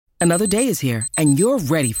Another day is here, and you're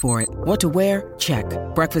ready for it. What to wear? Check.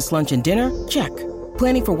 Breakfast, lunch, and dinner? Check.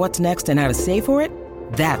 Planning for what's next and how to save for it?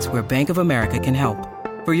 That's where Bank of America can help.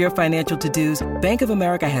 For your financial to-dos, Bank of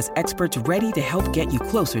America has experts ready to help get you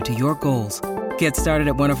closer to your goals. Get started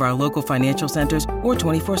at one of our local financial centers or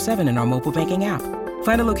 24/7 in our mobile banking app.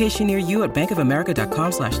 Find a location near you at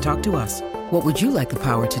bankofamerica.com/talktous. What would you like the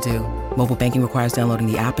power to do? Mobile banking requires downloading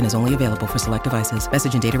the app and is only available for select devices.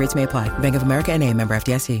 Message and data rates may apply. Bank of America N.A., member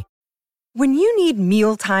FDIC. When you need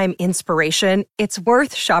mealtime inspiration, it's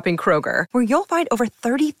worth shopping Kroger, where you'll find over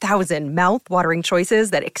 30,000 mouth-watering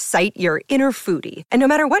choices that excite your inner foodie. And no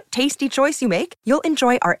matter what tasty choice you make, you'll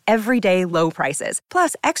enjoy our everyday low prices,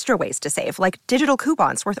 plus extra ways to save, like digital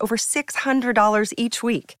coupons worth over $600 each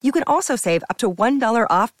week. You can also save up to $1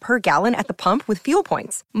 off per gallon at the pump with fuel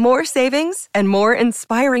points. More savings and more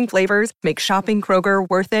inspiring flavors make shopping Kroger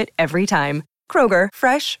worth it every time. Kroger,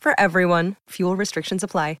 fresh for everyone. Fuel restrictions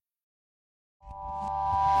apply.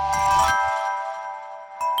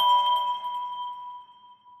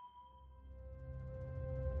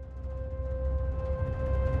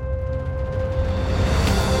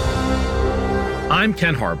 I'm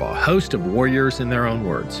Ken Harbaugh, host of Warriors in Their Own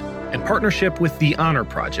Words. In partnership with the Honor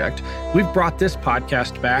Project, we've brought this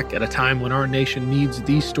podcast back at a time when our nation needs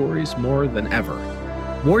these stories more than ever.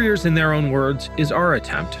 Warriors in Their Own Words is our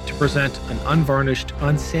attempt to present an unvarnished,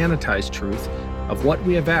 unsanitized truth of what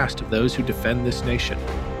we have asked of those who defend this nation.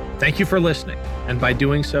 Thank you for listening, and by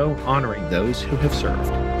doing so, honoring those who have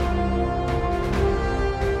served.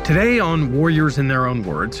 Today on Warriors in Their Own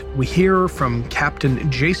Words, we hear from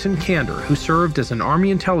Captain Jason Kander, who served as an Army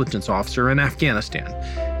intelligence officer in Afghanistan.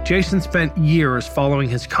 Jason spent years following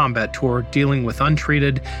his combat tour dealing with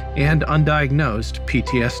untreated and undiagnosed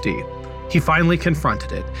PTSD. He finally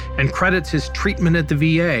confronted it and credits his treatment at the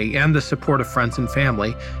VA and the support of friends and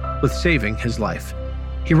family with saving his life.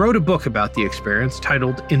 He wrote a book about the experience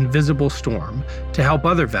titled Invisible Storm to help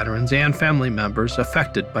other veterans and family members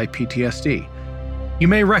affected by PTSD. You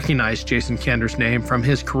may recognize Jason Kander's name from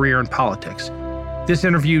his career in politics. This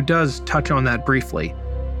interview does touch on that briefly,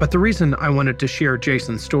 but the reason I wanted to share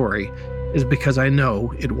Jason's story is because I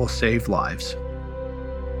know it will save lives.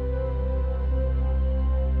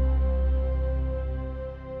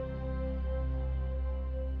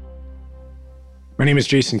 My name is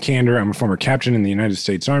Jason Kander. I'm a former captain in the United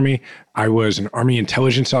States Army. I was an Army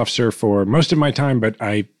intelligence officer for most of my time, but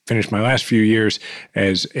I finished my last few years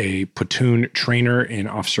as a platoon trainer in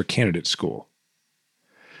officer candidate school.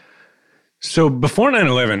 So before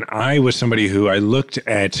 9/11, I was somebody who I looked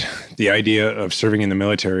at the idea of serving in the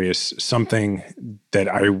military as something that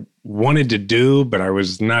I wanted to do, but I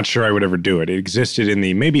was not sure I would ever do it. It existed in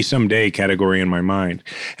the maybe someday category in my mind.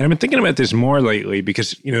 And I've been thinking about this more lately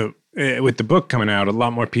because, with the book coming out, a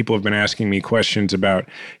lot more people have been asking me questions about,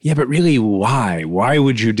 yeah, but really why? Why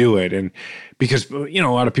would you do it? And because, a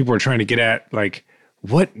lot of people are trying to get at, like,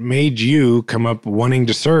 what made you come up wanting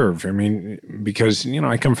to serve? I mean, because,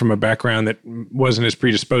 I come from a background that wasn't as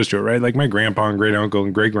predisposed to it, right? Like my grandpa and great uncle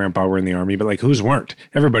and great grandpa were in the Army, but like whose weren't?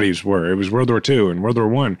 Everybody's were. It was World War II and World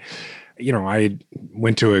War I. I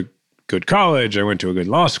went to a good college. I went to a good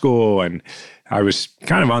law school, and I was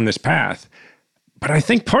kind of on this path. But I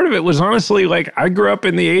think part of it was honestly, like, I grew up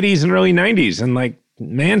in the 80s and early 90s. And like,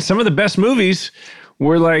 man, some of the best movies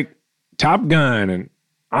were like Top Gun and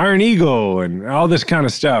Iron Eagle and all this kind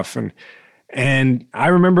of stuff. And I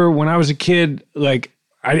remember when I was a kid, like,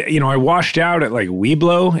 I washed out at like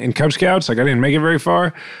Weeblo in Cub Scouts. Like I didn't make it very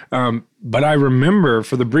far. But I remember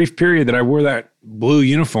for the brief period that I wore that blue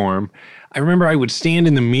uniform, I remember I would stand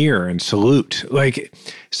in the mirror and salute. Like,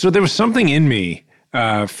 so there was something in me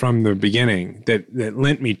from the beginning that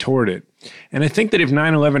lent me toward it. And I think that if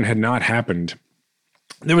 9/11 had not happened,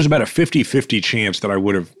 there was about a 50-50 chance that I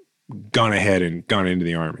would have gone ahead and gone into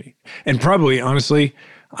the Army. And probably, honestly,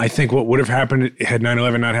 I think what would have happened had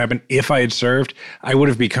 9/11 not happened, if I had served, I would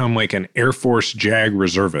have become like an Air Force JAG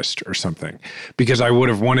reservist or something, because I would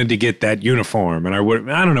have wanted to get that uniform, and I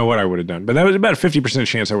don't know what I would have done, but that was about a 50%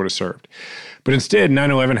 chance I would have served. But instead,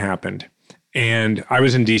 9/11 happened. And I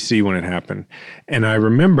was in D.C. when it happened. And I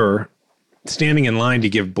remember standing in line to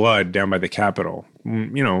give blood down by the Capitol.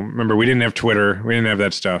 Remember, we didn't have Twitter. We didn't have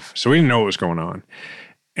that stuff. So we didn't know what was going on.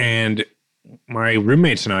 And my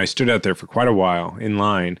roommates and I stood out there for quite a while in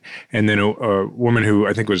line. And then a woman who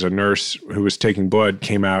I think was a nurse who was taking blood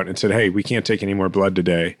came out and said, "Hey, we can't take any more blood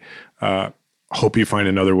today. Hope you find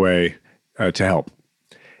another way to help."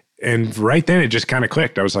 And right then it just kind of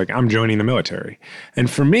clicked. I was like, I'm joining the military.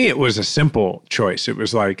 And for me, it was a simple choice. It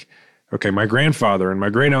was like, Okay, my grandfather and my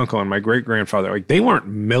great uncle and my great grandfather, like they weren't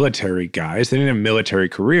military guys. They didn't have military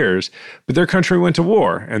careers, but their country went to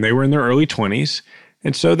war and they were in their early 20s.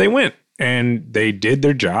 And so they went and they did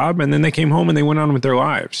their job and then they came home and they went on with their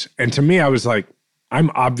lives. And to me, I was like,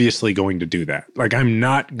 I'm obviously going to do that. Like, I'm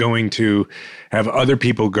not going to have other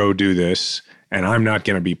people go do this and I'm not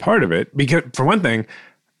going to be part of it. Because for one thing,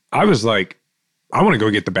 I was like, I want to go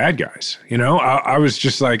get the bad guys. You know, I was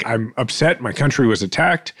just like, I'm upset. My country was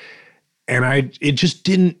attacked. And it just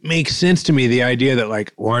didn't make sense to me, the idea that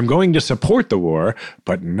like, well, I'm going to support the war,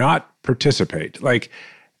 but not participate. Like,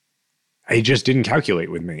 it just didn't calculate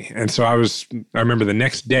with me. And so I remember the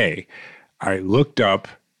next day, I looked up,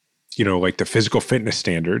 you know, like the physical fitness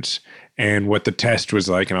standards and what the test was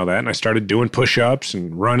like and all that. And I started doing push-ups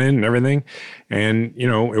and running and everything. And, you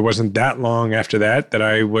know, it wasn't that long after that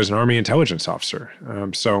I was an Army intelligence officer.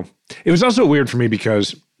 So it was also weird for me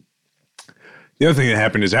because the other thing that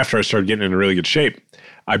happened is after I started getting in really good shape,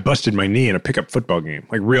 I busted my knee in a pickup football game,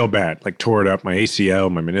 like real bad, like tore it up, my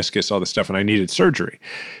ACL, my meniscus, all this stuff, and I needed surgery.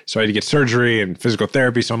 So I had to get surgery and physical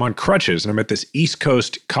therapy. So I'm on crutches, and I'm at this East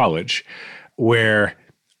Coast college where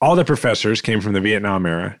all the professors came from the Vietnam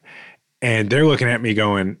era, and they're looking at me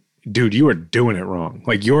going, dude, you are doing it wrong.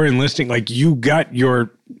 Like, you're enlisting, like you got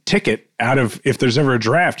your ticket out of, if there's ever a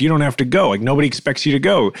draft, you don't have to go. Like, nobody expects you to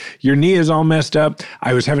go. Your knee is all messed up.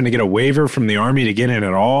 I was having to get a waiver from the Army to get in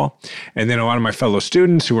at all. And then a lot of my fellow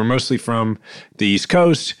students who were mostly from the East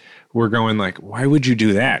Coast were going like, why would you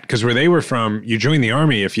do that? Because where they were from, you joined the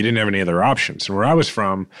Army if you didn't have any other options. And where I was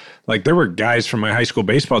from, like, there were guys from my high school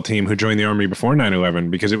baseball team who joined the Army before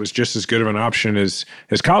 9/11 because it was just as good of an option as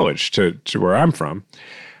college to where I'm from.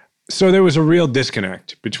 So there was a real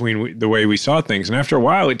disconnect between the way we saw things. And after a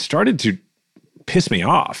while, it started to piss me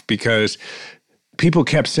off because people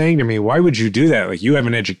kept saying to me, why would you do that? Like, you have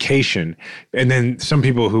an education. And then some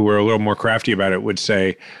people who were a little more crafty about it would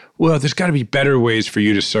say, well, there's got to be better ways for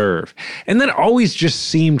you to serve. And that always just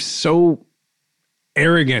seemed so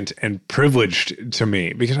arrogant and privileged to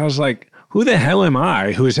me because I was like, who the hell am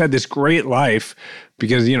I who has had this great life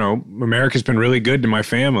because, you know, America's been really good to my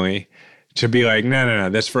family, to be like, no,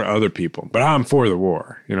 that's for other people. But I'm for the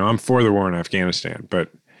war. You know, I'm for the war in Afghanistan. But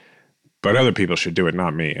other people should do it,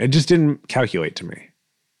 not me. It just didn't calculate to me.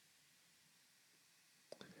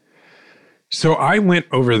 So I went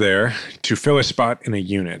over there to fill a spot in a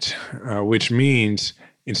unit, which means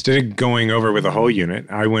instead of going over with a whole unit,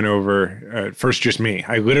 I went over, first just me.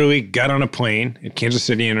 I literally got on a plane at Kansas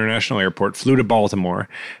City International Airport, flew to Baltimore,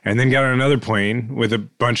 and then got on another plane with a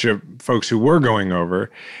bunch of folks who were going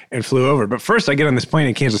over and flew over. But first I get on this plane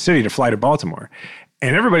in Kansas City to fly to Baltimore.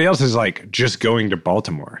 And everybody else is like just going to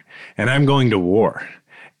Baltimore. And I'm going to war.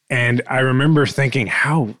 And I remember thinking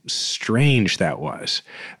how strange that was.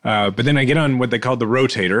 But then I get on what they called the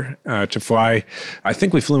rotator to fly. I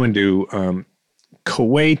think we flew into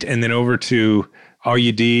Kuwait and then over to Al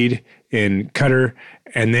Udeid in Qatar,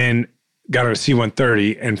 and then got on a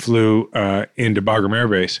C-130 and flew into Bagram Air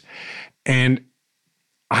Base. And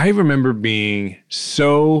I remember being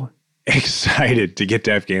so excited to get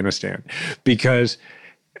to Afghanistan because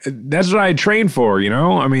that's what I had trained for, you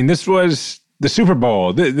know? I mean, this was the Super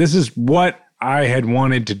Bowl. This is what I had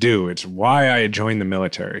wanted to do. It's why I had joined the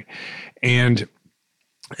military. And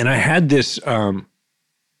I had this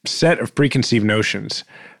set of preconceived notions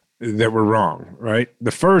that were wrong, right? The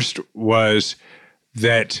first was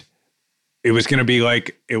that it was going to be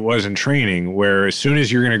like it was in training, where as soon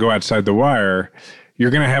as you're going to go outside the wire, you're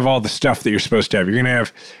going to have all the stuff that you're supposed to have. You're going to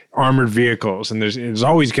have armored vehicles, and there's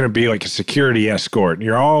always going to be like a security escort. And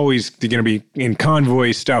you're always going to be in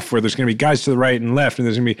convoy stuff where there's going to be guys to the right and left, and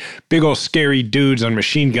there's going to be big old scary dudes on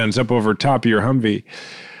machine guns up over top of your Humvee.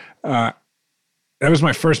 That was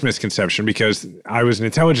my first misconception because I was an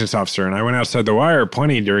intelligence officer and I went outside the wire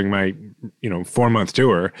plenty during my, 4-month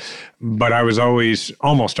tour. But I was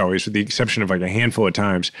almost always, with the exception of like a handful of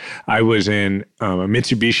times, I was in a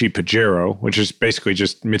Mitsubishi Pajero, which is basically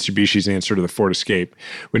just Mitsubishi's answer to the Ford Escape,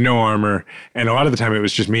 with no armor. And a lot of the time it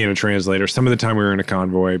was just me and a translator. Some of the time we were in a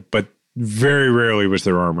convoy, but very rarely was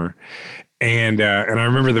there armor. And I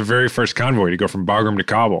remember the very first convoy to go from Bagram to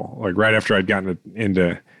Kabul, like right after I'd gotten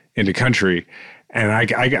into country. And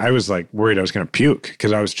I was like worried I was going to puke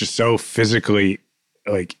because I was just so physically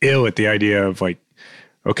like ill at the idea of like,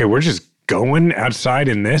 okay, we're just going outside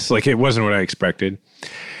in this. Like, it wasn't what I expected.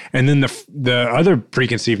 And then the other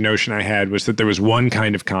preconceived notion I had was that there was one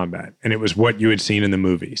kind of combat, and it was what you had seen in the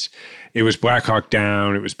movies. It was Black Hawk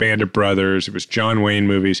Down, it was Band of Brothers, it was John Wayne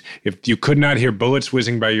movies. If you could not hear bullets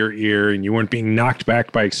whizzing by your ear and you weren't being knocked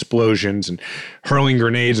back by explosions and hurling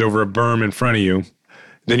grenades over a berm in front of you,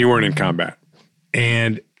 then you weren't in combat.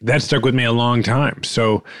 And that stuck with me a long time.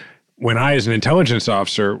 So when I, as an intelligence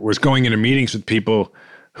officer, was going into meetings with people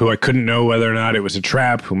who I couldn't know whether or not it was a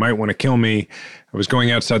trap, who might want to kill me, I was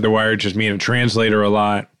going outside the wire, just me and a translator a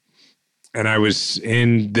lot. And I was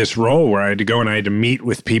in this role where I had to go and I had to meet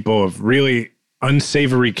with people of really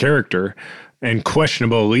unsavory character and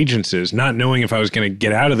questionable allegiances, not knowing if I was going to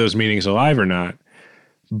get out of those meetings alive or not.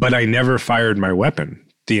 But I never fired my weapon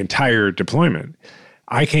the entire deployment.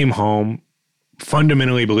 I came home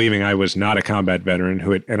fundamentally believing I was not a combat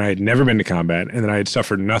veteran and I had never been to combat and that I had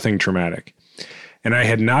suffered nothing traumatic. And I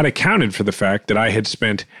had not accounted for the fact that I had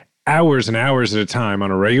spent hours and hours at a time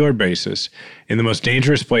on a regular basis in the most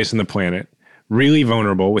dangerous place on the planet, really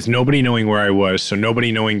vulnerable, with nobody knowing where I was, so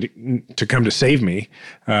nobody knowing to come to save me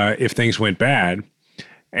if things went bad.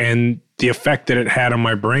 And the effect that it had on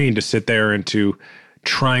my brain to sit there and to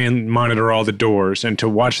try and monitor all the doors and to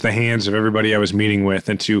watch the hands of everybody I was meeting with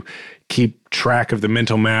and to keep track of the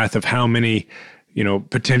mental math of how many,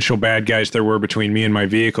 potential bad guys there were between me and my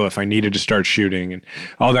vehicle if I needed to start shooting and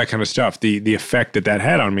all that kind of stuff, the effect that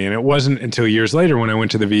had on me. And it wasn't until years later when I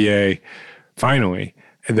went to the VA, finally,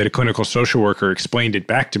 that a clinical social worker explained it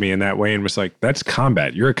back to me in that way and was like, that's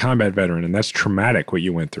combat. You're a combat veteran, and that's traumatic what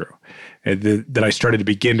you went through. And that I started to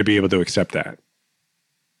begin to be able to accept that.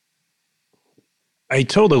 I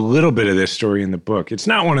told a little bit of this story in the book. It's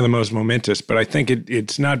not one of the most momentous, but I think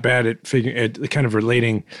it's not bad at kind of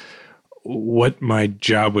relating what my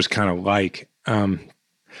job was kind of like.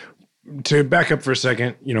 To back up for a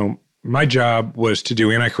second, my job was to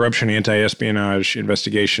do anti-corruption, anti-espionage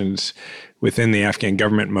investigations within the Afghan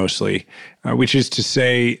government mostly, which is to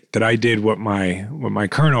say that I did what my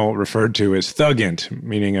colonel referred to as thug-int,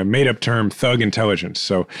 meaning a made-up term, thug intelligence.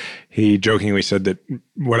 So he jokingly said that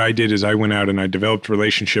what I did is I went out and I developed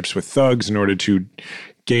relationships with thugs in order to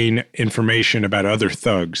gain information about other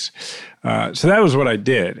thugs. So that was what I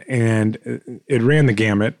did, and it ran the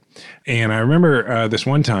gamut. And I remember this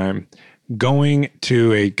one time going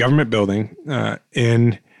to a government building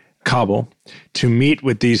in Kabul to meet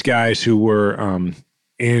with these guys who were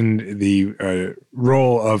in the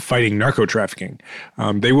role of fighting narco trafficking.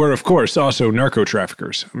 They were, of course, also narco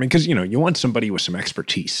traffickers. I mean, because, you want somebody with some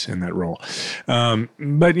expertise in that role. But,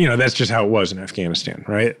 that's just how it was in Afghanistan,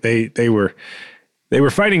 right? They were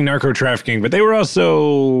fighting narco trafficking, but they were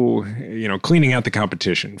also, cleaning out the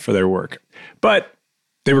competition for their work. But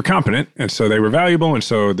they were competent, and so they were valuable, and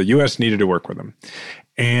so the U.S. needed to work with them.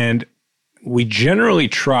 And we generally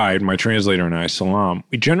tried, my translator and I, Salam,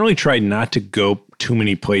 we generally tried not to go too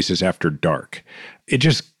many places after dark. It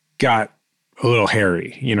just got a little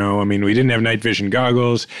hairy, we didn't have night vision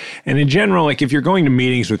goggles. And in general, like if you're going to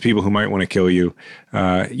meetings with people who might want to kill you,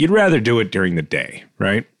 you'd rather do it during the day,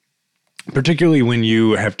 right? Particularly when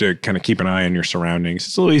you have to kind of keep an eye on your surroundings.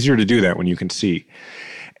 It's a little easier to do that when you can see.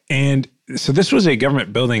 And so this was a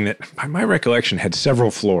government building that, by my recollection, had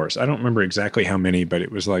several floors. I don't remember exactly how many, but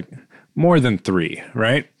it was like more than 3,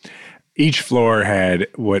 right? Each floor had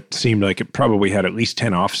what seemed like it probably had at least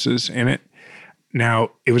 10 offices in it.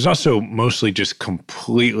 Now, it was also mostly just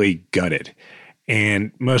completely gutted.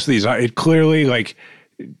 And most of these, it clearly, like,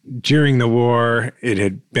 during the war, it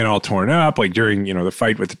had been all torn up, like during, the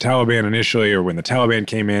fight with the Taliban initially, or when the Taliban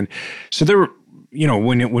came in. So there were,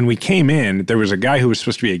 when we came in, there was a guy who was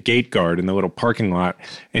supposed to be a gate guard in the little parking lot,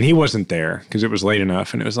 and he wasn't there because it was late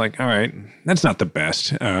enough. And it was like, all right, that's not the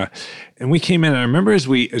best. And we came in, and I remember as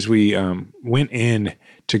we went in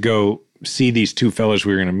to go see these 2 fellows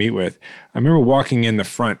we were going to meet with, I remember walking in the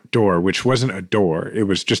front door, which wasn't a door. It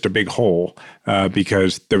was just a big hole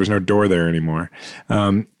because there was no door there anymore.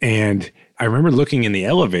 And I remember looking in the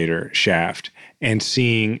elevator shaft and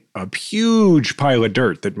seeing a huge pile of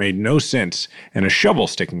dirt that made no sense and a shovel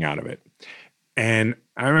sticking out of it. And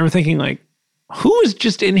I remember thinking, like, who is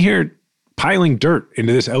just in here piling dirt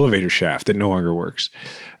into this elevator shaft that no longer works?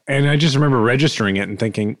 And I just remember registering it and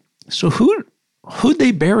thinking, so who'd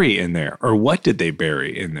they bury in there? Or what did they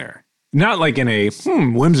bury in there? Not like in a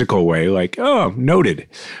whimsical way, like, oh, noted.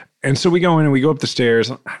 And so we go in and we go up the stairs,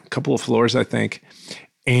 a couple of floors, I think.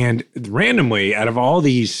 And randomly, out of all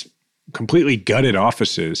these completely gutted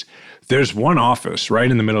offices, there's one office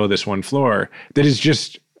right in the middle of this one floor that is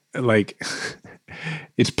just like,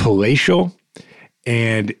 it's palatial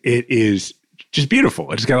and it is just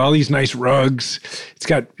beautiful. It's got all these nice rugs. It's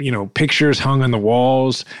got, pictures hung on the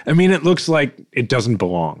walls. I mean, it looks like it doesn't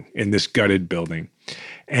belong in this gutted building.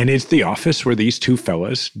 And it's the office where these 2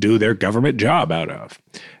 fellas do their government job out of.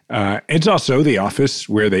 It's also the office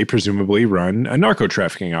where they presumably run a narco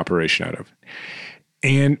trafficking operation out of.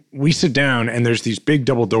 And we sit down, and there's these big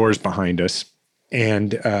double doors behind us.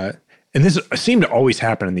 And and this seemed to always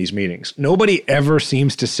happen in these meetings. Nobody ever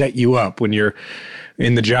seems to set you up when you're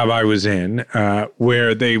in the job I was in,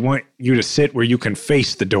 where they want you to sit where you can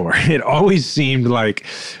face the door. It always seemed like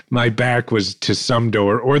my back was to some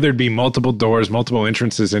door, or there'd be multiple doors, multiple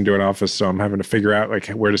entrances into an office. So I'm having to figure out like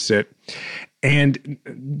where to sit. And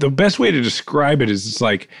the best way to describe it is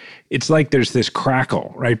it's like there's this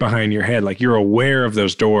crackle right behind your head. Like you're aware of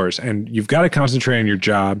those doors and you've got to concentrate on your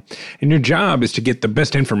job. And your job is to get the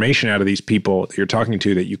best information out of these people that you're talking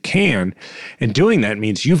to that you can. And doing that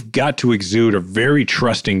means you've got to exude a very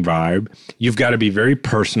trusting vibe. You've got to be very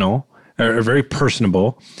personal or very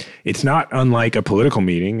personable. It's not unlike a political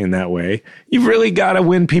meeting in that way. You've really got to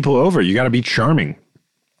win people over. You got to be charming.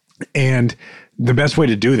 And the best way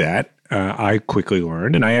to do that, I quickly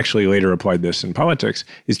learned, and I actually later applied this in politics,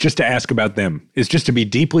 is just to ask about them, is just to be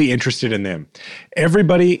deeply interested in them.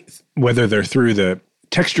 Everybody, whether they're through the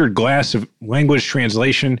textured glass of language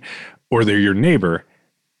translation or they're your neighbor,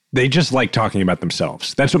 they just like talking about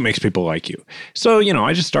themselves. That's what makes people like you. So,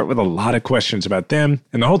 I just start with a lot of questions about them.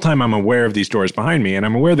 And the whole time I'm aware of these doors behind me, and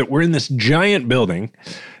I'm aware that we're in this giant building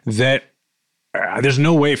that there's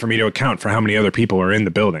no way for me to account for how many other people are in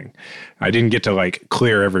the building. I didn't get to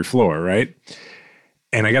clear every floor, right?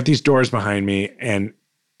 And I got these doors behind me, and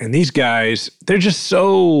these guys, they're just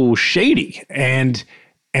so shady. And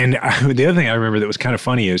the other thing I remember that was kind of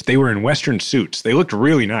funny is they were in Western suits. They looked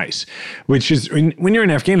really nice, which is when you're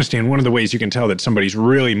in Afghanistan, one of the ways you can tell that somebody's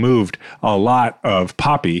really moved a lot of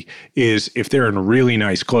poppy is if they're in really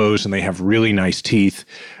nice clothes and they have really nice teeth.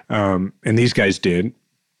 And these guys did.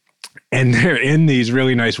 And they're in these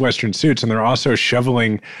really nice Western suits, and they're also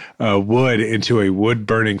shoveling wood into a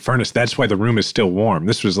wood-burning furnace. That's why the room is still warm.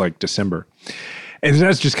 This was December. And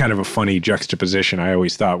that's just kind of a funny juxtaposition, I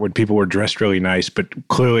always thought, when people were dressed really nice, but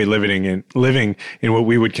clearly living in what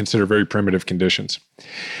we would consider very primitive conditions.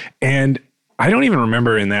 And I don't even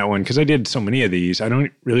remember in that one, because I did so many of these, I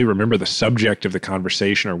don't really remember the subject of the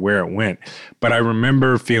conversation or where it went. But I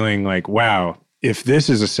remember feeling like, wow, if this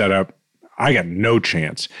is a setup, I got no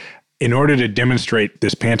chance. In order to demonstrate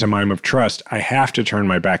this pantomime of trust, I have to turn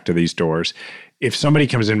my back to these doors. If somebody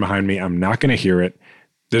comes in behind me, I'm not going to hear it.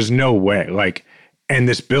 There's no way. And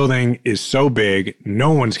this building is so big,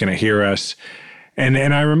 no one's going to hear us. And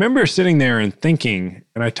I remember sitting there and thinking,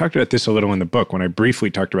 and I talked about this a little in the book when I briefly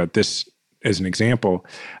talked about this as an example.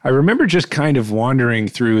 I remember just kind of wandering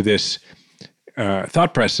through this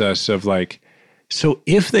thought process of so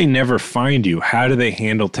if they never find you, how do they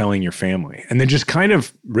handle telling your family? And then just kind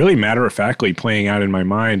of really matter-of-factly playing out in my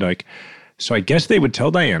mind, so I guess they would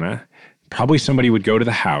tell Diana, probably somebody would go to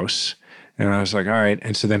the house. And I was like, all right.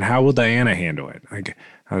 And so then how will Diana handle it?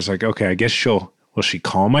 I was like, okay, I guess will she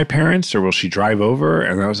call my parents or will she drive over?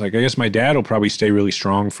 And I was like, I guess my dad will probably stay really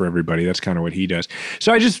strong for everybody. That's kind of what he does.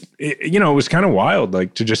 So I just, it was kind of wild,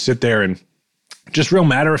 to just sit there and just real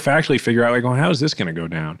matter-of-factly figure out, how is this going to go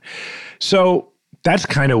down? So that's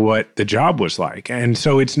kind of what the job was like. And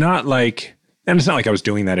so it's not like I was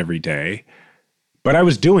doing that every day, but I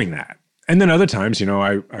was doing that. And then other times,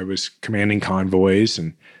 I was commanding convoys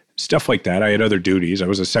and stuff like that. I had other duties. I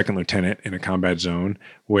was a second lieutenant in a combat zone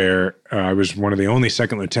where I was one of the only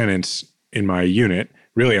second lieutenants in my unit.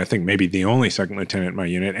 Really, I think maybe the only second lieutenant in my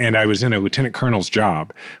unit. And I was in a lieutenant colonel's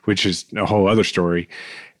job, which is a whole other story.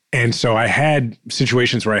 And so I had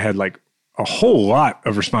situations where I had a whole lot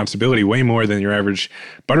of responsibility, way more than your average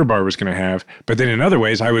butter bar was going to have. But then in other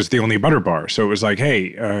ways, I was the only butter bar. So it was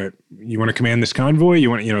hey, you want to command this convoy? You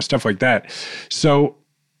want, stuff like that. So,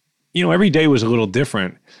 every day was a little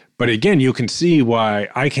different. But again, you can see why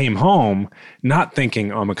I came home not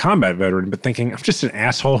thinking I'm a combat veteran, but thinking I'm just an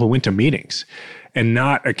asshole who went to meetings and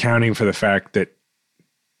not accounting for the fact that,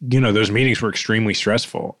 those meetings were extremely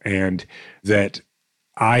stressful and that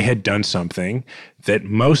I had done something that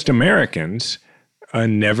most Americans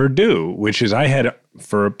never do, which is I had,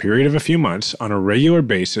 for a period of a few months, on a regular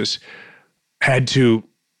basis, had to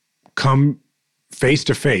come face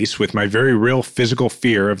to face with my very real physical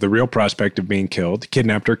fear of the real prospect of being killed,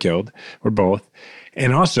 kidnapped or killed, or both,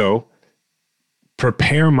 and also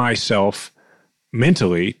prepare myself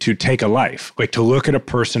mentally to take a life, to look at a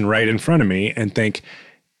person right in front of me and think,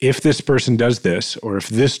 if this person does this, or if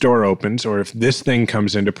this door opens, or if this thing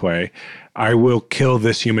comes into play, I will kill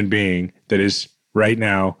this human being that is right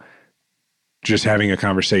now just having a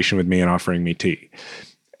conversation with me and offering me tea.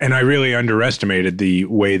 And I really underestimated the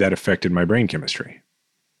way that affected my brain chemistry.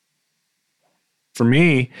 For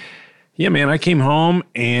me, I came home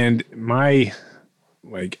and my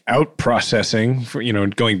out processing for,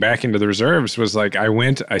 going back into the reserves was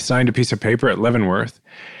I signed a piece of paper at Leavenworth.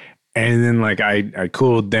 And then like I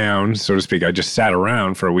cooled down, so to speak. I just sat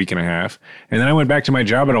around for a week and a half. And then I went back to my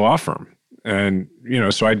job at a law firm. And,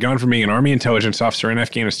 so I'd gone from being an Army intelligence officer in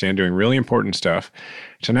Afghanistan doing really important stuff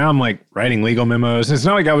to now I'm like writing legal memos. It's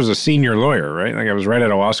not like I was a senior lawyer, right? Like I was right out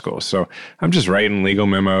of law school. So I'm just writing legal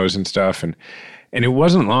memos and stuff. And it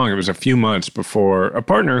wasn't long. It was a few months before a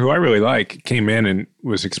partner who I really like came in and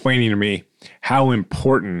was explaining to me how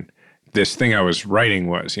important this thing I was writing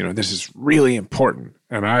was. This is really important.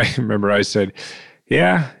 And I remember I said,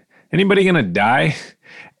 yeah, anybody going to die?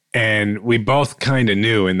 And we both kind of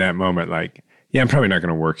knew in that moment, like, yeah, I'm probably not going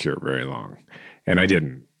to work here very long. And I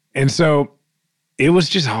didn't. And so it was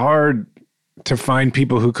just hard to find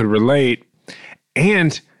people who could relate.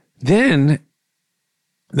 And then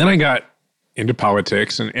I got into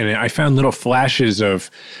politics and I found little flashes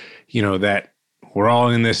of, that we're all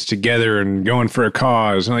in this together and going for a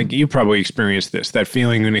cause. And like you probably experienced this, that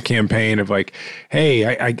feeling in a campaign of like,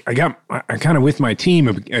 hey, I'm kind of with my team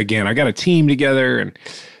again. I got a team together. And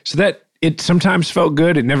so that it sometimes felt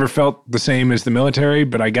good. It never felt the same as the military,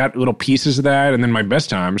 but I got little pieces of that. And then my best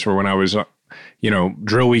times were when I was,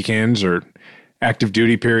 drill weekends or active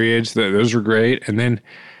duty periods. Those were great. And then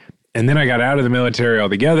I got out of the military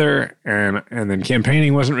altogether and then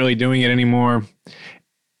campaigning wasn't really doing it anymore.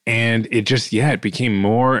 And it just, it became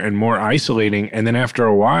more and more isolating. And then after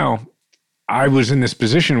a while, I was in this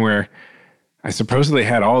position where I supposedly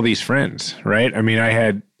had all these friends, right? I mean,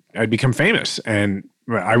 I'd become famous and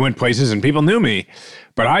I went places and people knew me,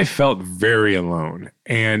 but I felt very alone.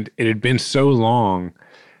 And it had been so long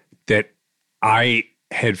that I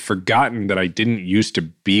had forgotten that I didn't used to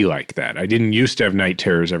be like that. I didn't used to have night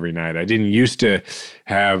terrors every night. I didn't used to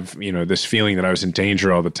have, this feeling that I was in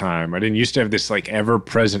danger all the time. I didn't used to have this like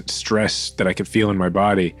ever-present stress that I could feel in my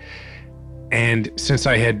body. And since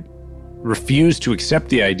I had refused to accept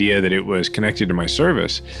the idea that it was connected to my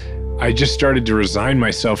service, I just started to resign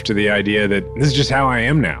myself to the idea that this is just how I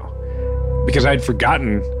am now, because I'd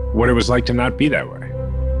forgotten what it was like to not be that way.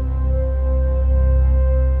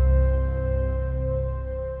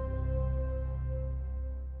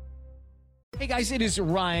 Hey guys, it is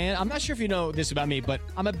Ryan. I'm not sure if you know this about me, but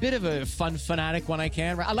I'm a bit of a fun fanatic when I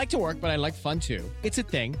can. I like to work, but I like fun too. It's a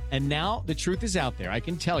thing. And now the truth is out there. I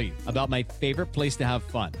can tell you about my favorite place to have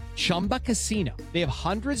fun. Chumba Casino. They have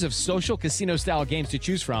hundreds of social casino style games to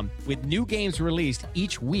choose from with new games released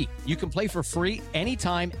each week. You can play for free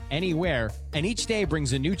anytime, anywhere. And each day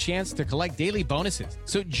brings a new chance to collect daily bonuses.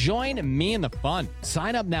 So join me in the fun.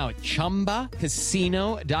 Sign up now at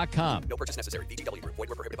ChumbaCasino.com. No purchase necessary. VGW Group. Void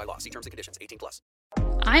where prohibited by law. See terms and conditions. 18+.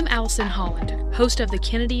 I'm Allison Holland, host of the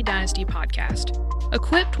Kennedy Dynasty podcast.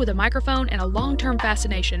 Equipped with a microphone and a long-term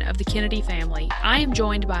fascination of the Kennedy family, I am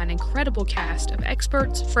joined by an incredible cast of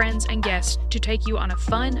experts, friends, and guests to take you on a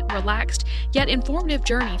fun, relaxed, yet informative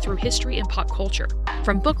journey through history and pop culture.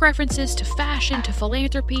 From book references to fashion to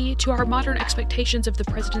philanthropy to our modern expectations of the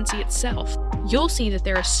presidency itself, you'll see that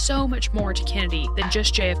there is so much more to Kennedy than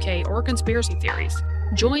just JFK or conspiracy theories.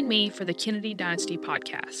 Join me for the Kennedy Dynasty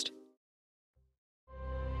podcast.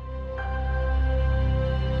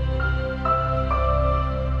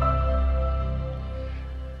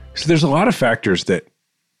 So there's a lot of factors that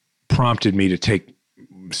prompted me to take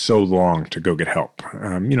so long to go get help.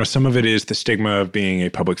 Some of it is the stigma of being a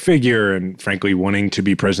public figure and frankly wanting to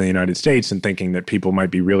be president of the United States and thinking that people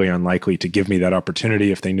might be really unlikely to give me that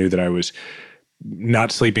opportunity if they knew that I was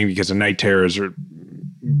not sleeping because of night terrors or,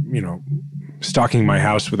 stalking my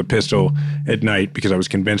house with a pistol at night because I was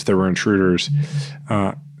convinced there were intruders.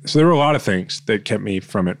 So there were a lot of things that kept me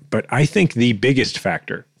from it. But I think the biggest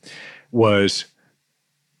factor was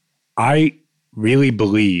I really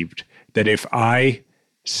believed that if I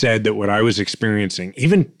said that what I was experiencing,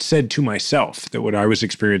 even said to myself that what I was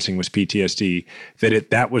experiencing was PTSD,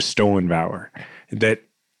 that was stolen valor. That,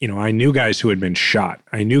 I knew guys who had been shot.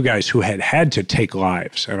 I knew guys who had to take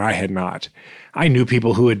lives, and I had not. I knew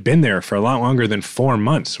people who had been there for a lot longer than 4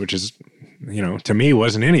 months, which is, to me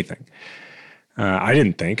wasn't anything. I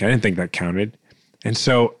didn't think that counted. And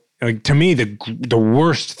so to me, the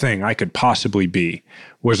worst thing I could possibly be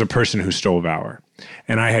was a person who stole valor.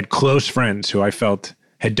 And I had close friends who I felt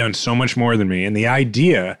had done so much more than me. And the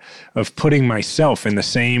idea of putting myself in the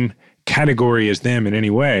same category as them in any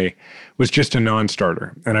way was just a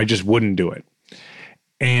non-starter. And I just wouldn't do it.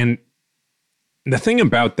 And the thing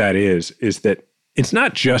about that is that it's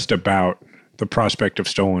not just about the prospect of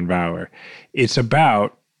stolen valor. It's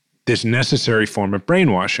about this necessary form of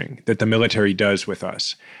brainwashing that the military does with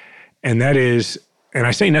us. And that is, and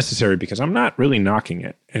I say necessary because I'm not really knocking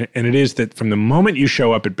it. And it is that from the moment you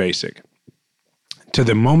show up at basic to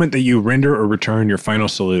the moment that you render or return your final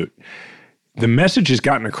salute, the message has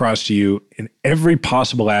gotten across to you in every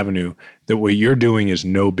possible avenue that what you're doing is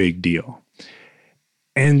no big deal.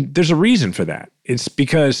 And there's a reason for that. It's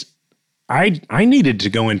because I needed to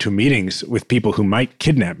go into meetings with people who might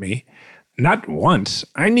kidnap me. Not once.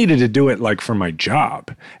 I needed to do it like for my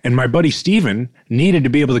job. And my buddy Steven needed to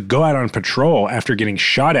be able to go out on patrol after getting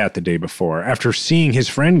shot at the day before, after seeing his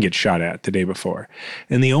friend get shot at the day before.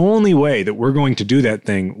 And the only way that we're going to do that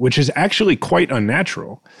thing, which is actually quite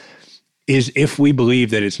unnatural, is if we believe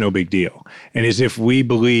that it's no big deal. And is if we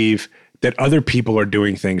believe that other people are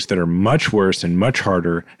doing things that are much worse and much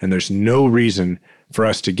harder, and there's no reason for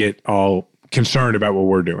us to get all concerned about what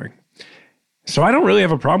we're doing. So I don't really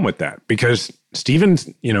have a problem with that because Stevens,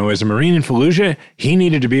 as a Marine in Fallujah, he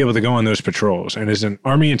needed to be able to go on those patrols. And as an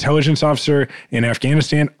Army intelligence officer in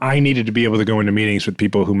Afghanistan, I needed to be able to go into meetings with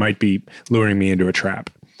people who might be luring me into a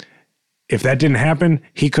trap. If that didn't happen,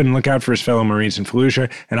 he couldn't look out for his fellow Marines in Fallujah,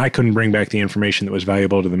 and I couldn't bring back the information that was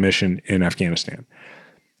valuable to the mission in Afghanistan.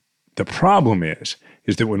 The problem is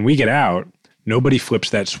that when we get out, nobody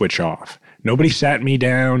flips that switch off. Nobody sat me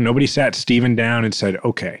down. Nobody sat Steven down and said,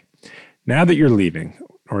 okay, now that you're leaving,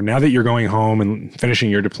 or now that you're going home and finishing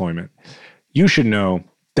your deployment, you should know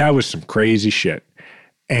that was some crazy shit.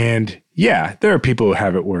 And yeah, there are people who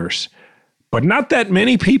have it worse, but not that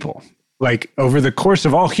many people. Like over the course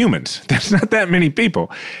of all humans, there's not that many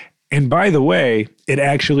people. And by the way, it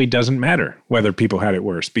actually doesn't matter whether people had it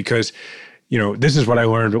worse because, this is what I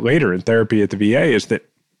learned later in therapy at the VA is that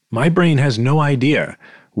my brain has no idea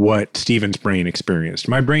what Steven's brain experienced.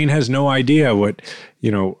 My brain has no idea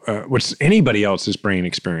what's anybody else's brain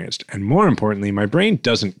experienced. And more importantly, my brain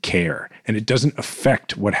doesn't care and it doesn't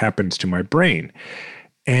affect what happens to my brain.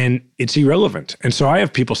 And it's irrelevant. And so I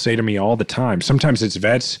have people say to me all the time, sometimes it's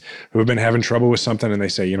vets who have been having trouble with something and they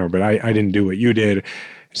say, but I didn't do what you did.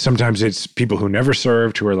 Sometimes it's people who never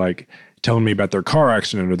served who are like telling me about their car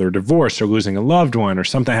accident or their divorce or losing a loved one or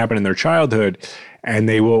something happened in their childhood. And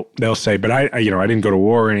they'll say, but I didn't go to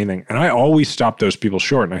war or anything. And I always stop those people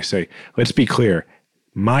short. And I say, let's be clear.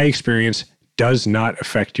 My experience does not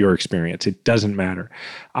affect your experience. It doesn't matter.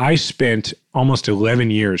 I spent almost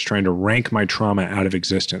 11 years trying to rank my trauma out of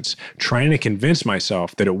existence, trying to convince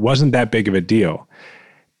myself that it wasn't that big of a deal.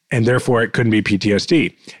 And therefore, it couldn't be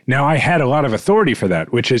PTSD. Now, I had a lot of authority for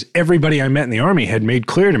that, which is everybody I met in the Army had made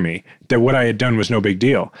clear to me that what I had done was no big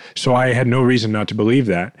deal. So I had no reason not to believe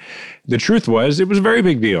that. The truth was, it was a very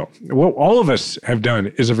big deal. What all of us have done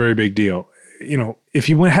is a very big deal. If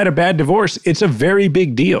you had a bad divorce, it's a very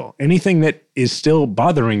big deal. Anything that is still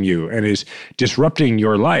bothering you and is disrupting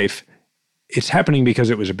your life, it's happening because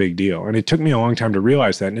it was a big deal. And it took me a long time to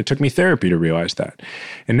realize that. And it took me therapy to realize that.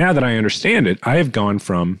 And now that I understand it, I have gone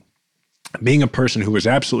from being a person who was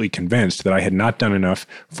absolutely convinced that I had not done enough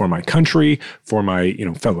for my country, for my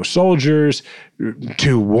fellow soldiers,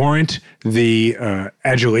 to warrant the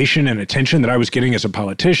adulation and attention that I was getting as a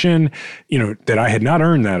politician, that I had not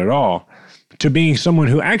earned that at all, to being someone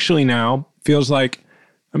who actually now feels like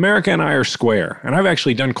America and I are square. And I've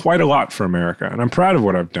actually done quite a lot for America. And I'm proud of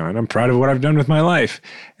what I've done. I'm proud of what I've done with my life.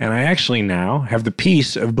 And I actually now have the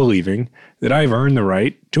peace of believing that I've earned the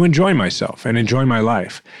right to enjoy myself and enjoy my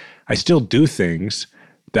life. I still do things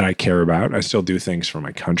that I care about. I still do things for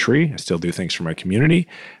my country. I still do things for my community.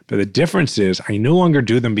 But the difference is I no longer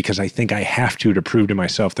do them because I think I have to prove to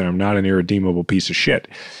myself that I'm not an irredeemable piece of shit.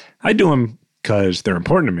 I do them because they're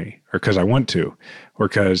important to me, or because I want to, or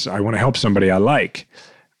because I want to help somebody I like.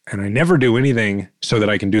 And I never do anything so that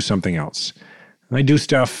I can do something else. And I do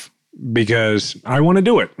stuff because I want to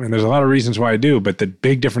do it. And there's a lot of reasons why I do. But the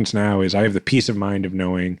big difference now is I have the peace of mind of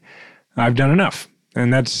knowing I've done enough.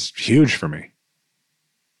 And that's huge for me.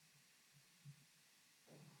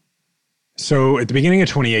 So at the beginning of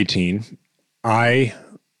 2018,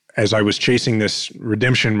 as I was chasing this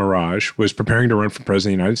redemption mirage, was preparing to run for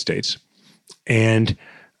president of the United States. And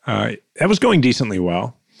that was going decently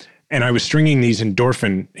well. And I was stringing these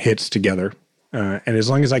endorphin hits together. And as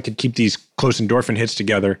long as I could keep these close endorphin hits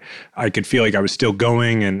together, I could feel like I was still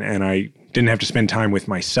going and I didn't have to spend time with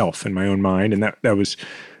myself in my own mind. And that was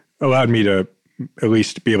allowed me to at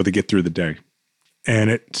least be able to get through the day. And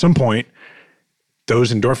at some point,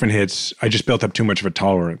 those endorphin hits, I just built up too much of a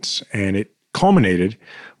tolerance. And it culminated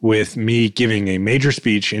with me giving a major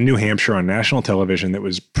speech in New Hampshire on national television that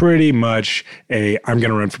was pretty much a I'm going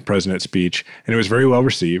to run for president speech. And it was very well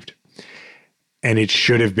received. And it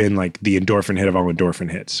should have been like the endorphin hit of all endorphin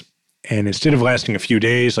hits. And instead of lasting a few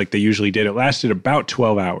days like they usually did, it lasted about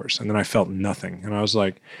 12 hours. And then I felt nothing. And I was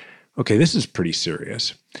like, okay, this is pretty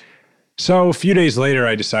serious. So a few days later,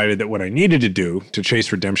 I decided that what I needed to do to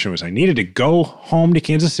chase redemption was I needed to go home to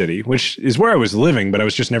Kansas City, which is where I was living, but I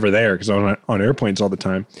was just never there because I was on airplanes all the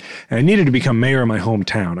time. And I needed to become mayor of my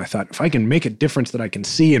hometown. I thought, if I can make a difference that I can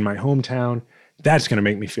see in my hometown, that's going to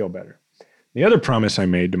make me feel better. The other promise I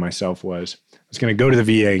made to myself was I was going to go to the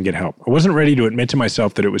VA and get help. I wasn't ready to admit to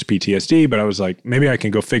myself that it was PTSD, but I was like, maybe I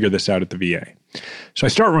can go figure this out at the VA. So I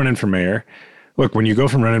start running for mayor. Look, when you go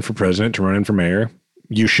from running for president to running for mayor,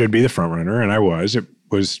 you should be the front runner, and I was. It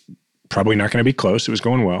was probably not going to be close. It was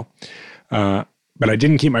going well. But I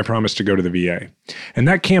didn't keep my promise to go to the VA. And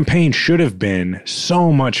that campaign should have been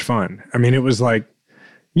so much fun. I mean, it was like,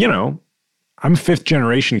 I'm fifth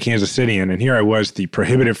generation Kansas Cityan, and here I was, the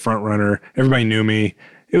prohibitive front runner. Everybody knew me.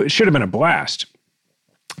 It should have been a blast,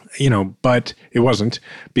 but it wasn't,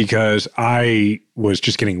 because I was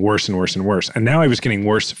just getting worse and worse and worse. And now I was getting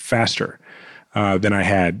worse faster than I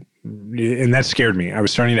had. And that scared me. I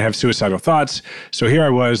was starting to have suicidal thoughts. So here I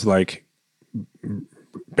was, like,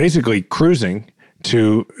 basically cruising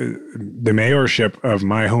to the mayorship of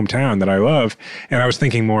my hometown that I love. And I was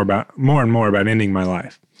thinking more and more about ending my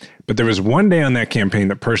life. But there was one day on that campaign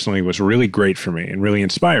that personally was really great for me and really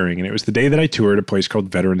inspiring. And it was the day that I toured a place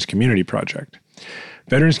called Veterans Community Project.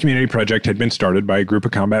 Veterans Community Project had been started by a group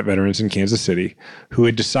of combat veterans in Kansas City who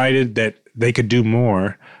had decided that they could do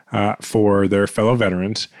more for their fellow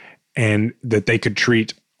veterans, and that they could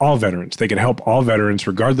treat all veterans. They could help all veterans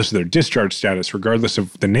regardless of their discharge status, regardless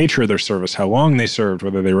of the nature of their service, how long they served,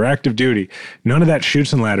 whether they were active duty, none of that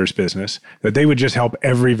chutes and ladders business, that they would just help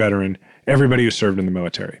every veteran, everybody who served in the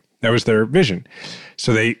military. That was their vision.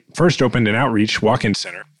 So they first opened an outreach walk-in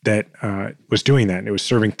center that was doing that. And it was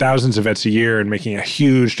serving thousands of vets a year and making a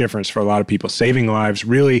huge difference for a lot of people, saving lives,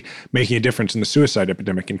 really making a difference in the suicide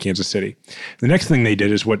epidemic in Kansas City. The next thing they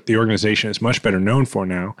did is what the organization is much better known for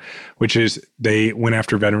now, which is they went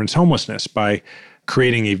after veterans' homelessness by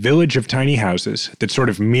creating a village of tiny houses that sort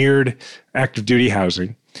of mirrored active duty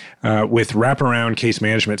housing with wraparound case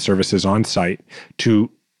management services on site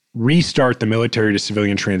to restart the military to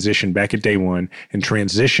civilian transition back at day one and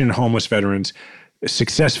transition homeless veterans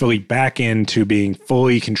successfully back into being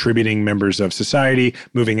fully contributing members of society,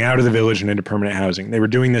 moving out of the village and into permanent housing. They were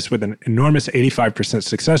doing this with an enormous 85%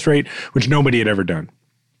 success rate, which nobody had ever done.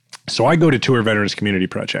 So I go to tour Veterans Community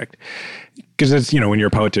Project because it's, when you're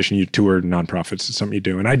a politician, you tour nonprofits. It's something you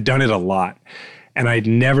do. And I'd done it a lot. And I'd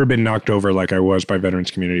never been knocked over like I was by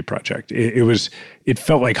Veterans Community Project. It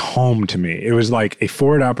felt like home to me. It was like a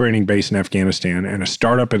forward operating base in Afghanistan and a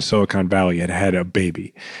startup in Silicon Valley had had a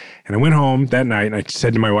baby. And I went home that night and I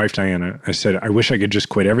said to my wife, Diana, I said, I wish I could just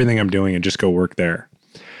quit everything I'm doing and just go work there.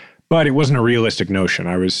 But it wasn't a realistic notion.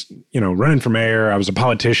 I was, running for mayor. I was a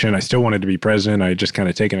politician. I still wanted to be president. I had just kind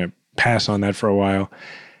of taken a pass on that for a while.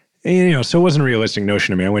 And, so it wasn't a realistic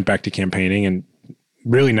notion to me. I went back to campaigning and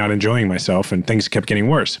really not enjoying myself, and things kept getting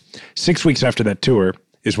worse. 6 weeks after that tour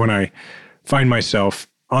is when I find myself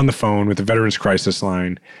on the phone with the Veterans Crisis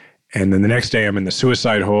Line, and then the next day I'm in the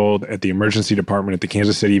suicide hold at the emergency department at the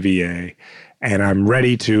Kansas City VA, and I'm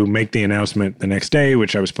ready to make the announcement the next day,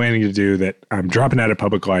 which I was planning to do, that I'm dropping out of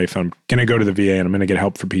public life, I'm going to go to the VA, and I'm going to get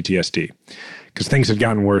help for PTSD, because things had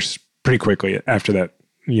gotten worse pretty quickly after that,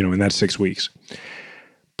 in that 6 weeks.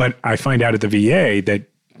 But I find out at the VA that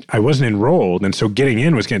I wasn't enrolled, and so getting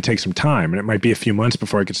in was going to take some time, and it might be a few months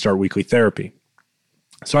before I could start weekly therapy.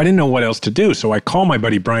 So I didn't know what else to do, so I call my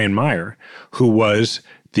buddy Brian Meyer, who was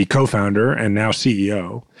the co-founder and now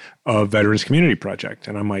CEO of Veterans Community Project.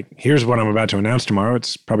 And I'm like, here's what I'm about to announce tomorrow.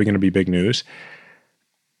 It's probably going to be big news.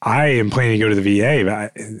 I am planning to go to the VA,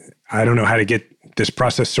 but I don't know how to get this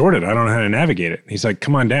process sorted. I don't know how to navigate it. He's like,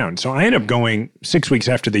 come on down. So I end up going 6 weeks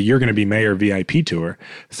after the You're Going to Be Mayor VIP tour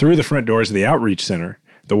through the front doors of the outreach center,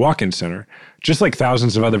 the walk-in center, just like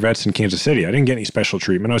thousands of other vets in Kansas City. I didn't get any special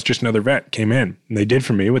treatment. I was just another vet, came in. And they did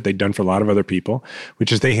for me what they'd done for a lot of other people,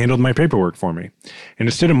 which is they handled my paperwork for me. And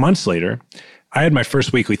instead of months later, I had my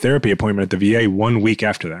first weekly therapy appointment at the VA 1 week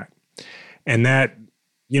after that. And that,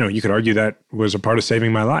 you could argue that was a part of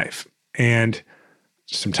saving my life. And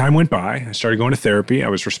some time went by. I started going to therapy. I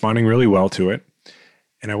was responding really well to it.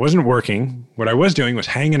 And I wasn't working. What I was doing was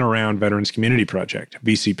hanging around Veterans Community Project,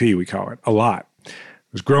 VCP we call it, a lot.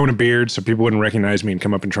 I was growing a beard so people wouldn't recognize me and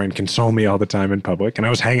come up and try and console me all the time in public. And I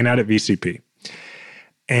was hanging out at VCP.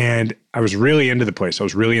 And I was really into the place. I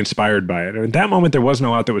was really inspired by it. And at that moment, there wasn't a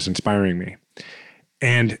lot that was inspiring me.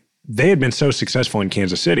 And they had been so successful in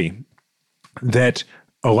Kansas City that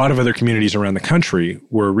a lot of other communities around the country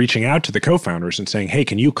were reaching out to the co-founders and saying, hey,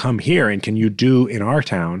 can you come here and can you do in our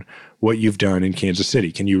town what you've done in Kansas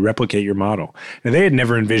City? Can you replicate your model? Now, they had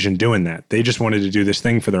never envisioned doing that. They just wanted to do this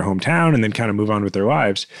thing for their hometown and then kind of move on with their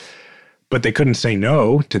lives. but they couldn't say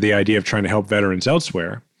no to the idea of trying to help veterans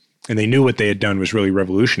elsewhere. And they knew what they had done was really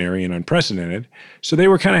revolutionary and unprecedented. So they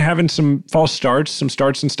were kind of having some false starts, some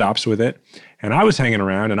starts and stops with it. And I was hanging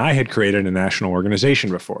around, and I had created a national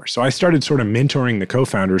organization before. So I started sort of mentoring the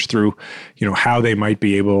co-founders through, how they might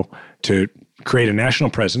be able to create a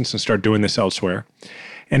national presence and start doing this elsewhere.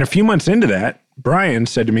 And a few months into that, Brian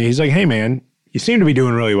said to me, he's like, hey man, you seem to be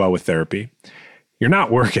doing really well with therapy. You're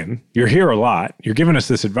not working. You're here a lot. You're giving us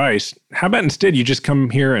this advice. How about instead you just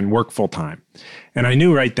come here and work full time? And I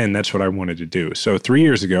knew right then that's what I wanted to do. So 3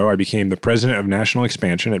 years ago, I became the president of national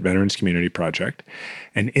expansion at Veterans Community Project.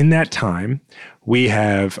 And in that time, we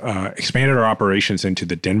have expanded our operations into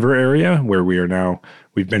the Denver area, where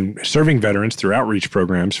we've been serving veterans through outreach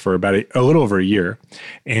programs for about a little over a year.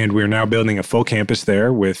 And we're now building a full campus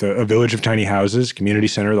there with a village of tiny houses, community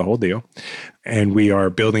center, the whole deal. And we are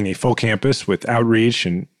building a full campus with outreach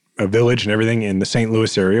and a village and everything in the St.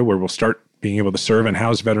 Louis area, where we'll start being able to serve and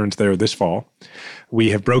house veterans there this fall. We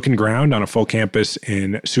have broken ground on a full campus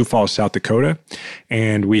in Sioux Falls, South Dakota.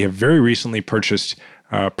 And we have very recently purchased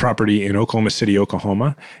property in Oklahoma City,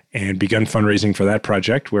 Oklahoma, and begun fundraising for that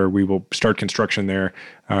project, where we will start construction there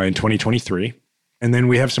in 2023. And then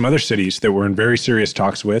we have some other cities that we're in very serious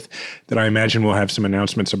talks with that I imagine we'll have some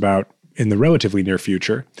announcements about in the relatively near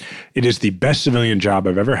future. It is the best civilian job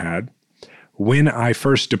I've ever had. When I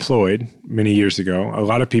first deployed many years ago, a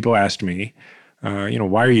lot of people asked me,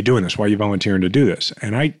 why are you doing this? Why are you volunteering to do this?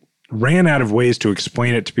 And I ran out of ways to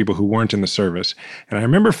explain it to people who weren't in the service. And I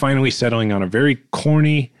remember finally settling on a very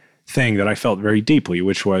corny thing that I felt very deeply,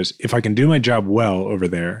 which was, if I can do my job well over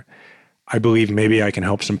there, I believe maybe I can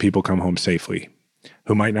help some people come home safely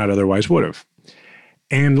who might not otherwise would have.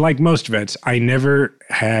 And like most vets, I never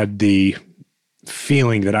had the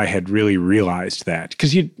feeling that I had really realized that,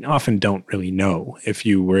 because you often don't really know if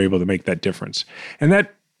you were able to make that difference. And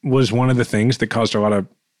that was one of the things that caused a lot of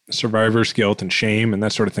survivor's guilt and shame and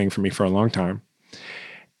that sort of thing for me for a long time.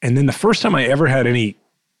 And then the first time I ever had any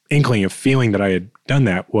inkling of feeling that I had done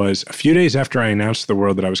that was a few days after I announced to the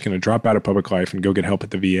world that I was going to drop out of public life and go get help at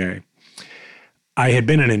the VA. I had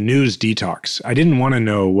been in a news detox. I didn't want to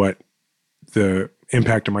know what the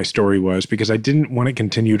impact of my story was, because I didn't want to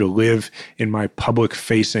continue to live in my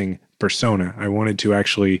public-facing persona. I wanted to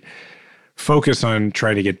actually focus on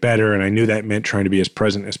trying to get better, and I knew that meant trying to be as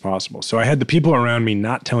present as possible. So I had the people around me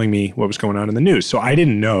not telling me what was going on in the news. So I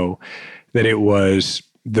didn't know that it was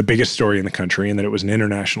the biggest story in the country and that it was an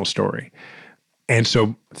international story. And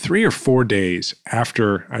so 3 or 4 days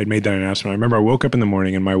after I'd made that announcement, I remember I woke up in the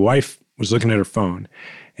morning and my wife was looking at her phone.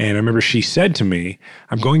 And I remember she said to me,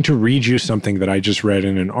 I'm going to read you something that I just read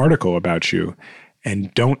in an article about you,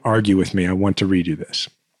 and don't argue with me. I want to read you this.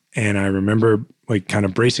 And I remember kind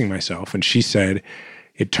of bracing myself. And she said,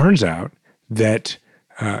 it turns out that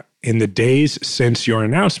in the days since your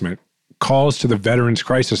announcement, calls to the Veterans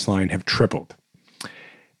Crisis Line have tripled.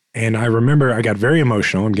 And I remember I got very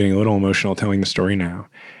emotional. I'm getting a little emotional telling the story now.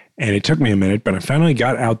 And it took me a minute, but I finally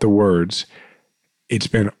got out the words. It's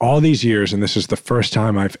been all these years, and this is the first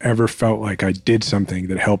time I've ever felt like I did something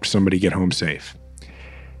that helped somebody get home safe.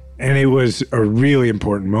 And it was a really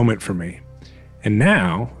important moment for me. And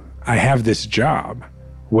now I have this job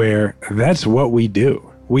where that's what we do.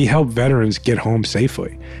 We help veterans get home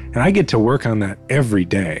safely. And I get to work on that every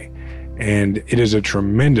day. And it is a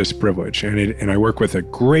tremendous privilege. And I work with a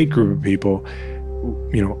great group of people.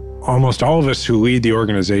 Almost all of us who lead the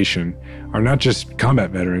organization are not just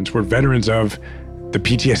combat veterans. We're veterans of the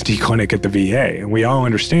PTSD clinic at the VA. And we all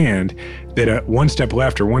understand that one step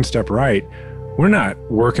left or one step right, we're not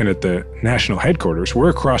working at the national headquarters. We're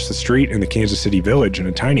across the street in the Kansas City Village in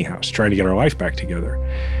a tiny house trying to get our life back together.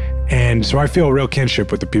 And so I feel a real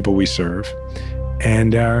kinship with the people we serve.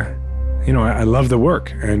 And, I love the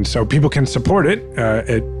work. And so people can support it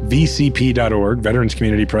at vcp.org,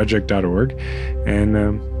 veteranscommunityproject.org. And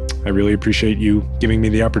I really appreciate you giving me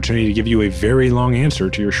the opportunity to give you a very long answer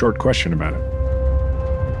to your short question about it.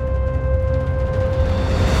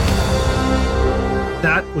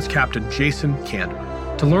 That was Captain Jason Kander.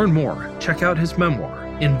 To learn more, check out his memoir,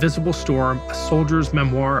 Invisible Storm, A Soldier's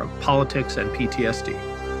Memoir of Politics and PTSD.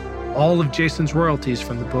 All of Jason's royalties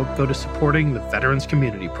from the book go to supporting the Veterans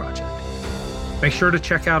Community Project. Make sure to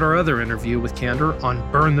check out our other interview with Kander on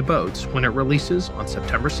Burn the Boats when it releases on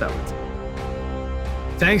September 7th.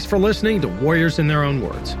 Thanks for listening to Warriors in Their Own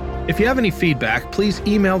Words. If you have any feedback, please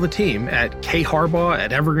email the team at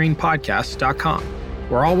kharbaugh@evergreenpodcasts.com.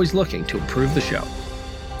 We're always looking to improve the show.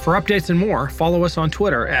 For updates and more, follow us on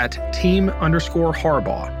Twitter at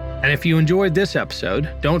 @team_Harbaugh. And if you enjoyed this episode,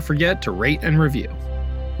 don't forget to rate and review.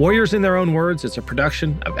 Warriors in Their Own Words is a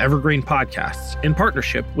production of Evergreen Podcasts in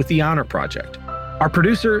partnership with the Honor Project. Our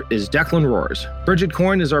producer is Declan Roars. Bridget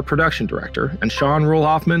Coyne is our production director, and Sean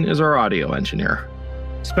Rule-Hoffman is our audio engineer.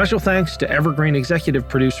 Special thanks to Evergreen executive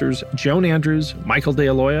producers Joan Andrews, Michael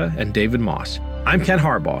DeAloia, and David Moss. I'm Ken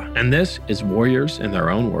Harbaugh, and this is Warriors in Their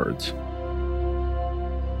Own Words.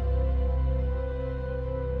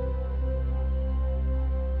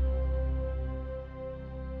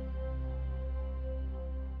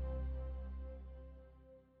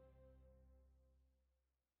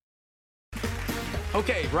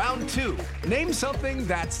 Okay, round two. Name something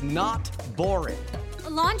that's not boring. A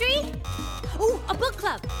laundry? Ooh, a book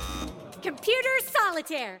club. Computer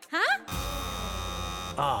solitaire, huh?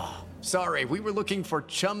 Ah, sorry, we were looking for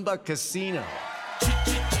Chumba Casino.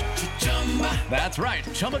 That's right,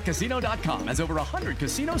 ChumbaCasino.com has over 100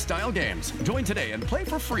 casino-style games. Join today and play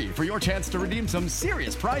for free for your chance to redeem some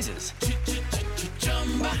serious prizes.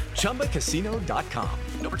 ChumbaCasino.com.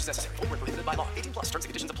 No purchase necessary. Void where prohibited by law. 18 plus terms and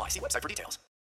conditions apply. See website for details.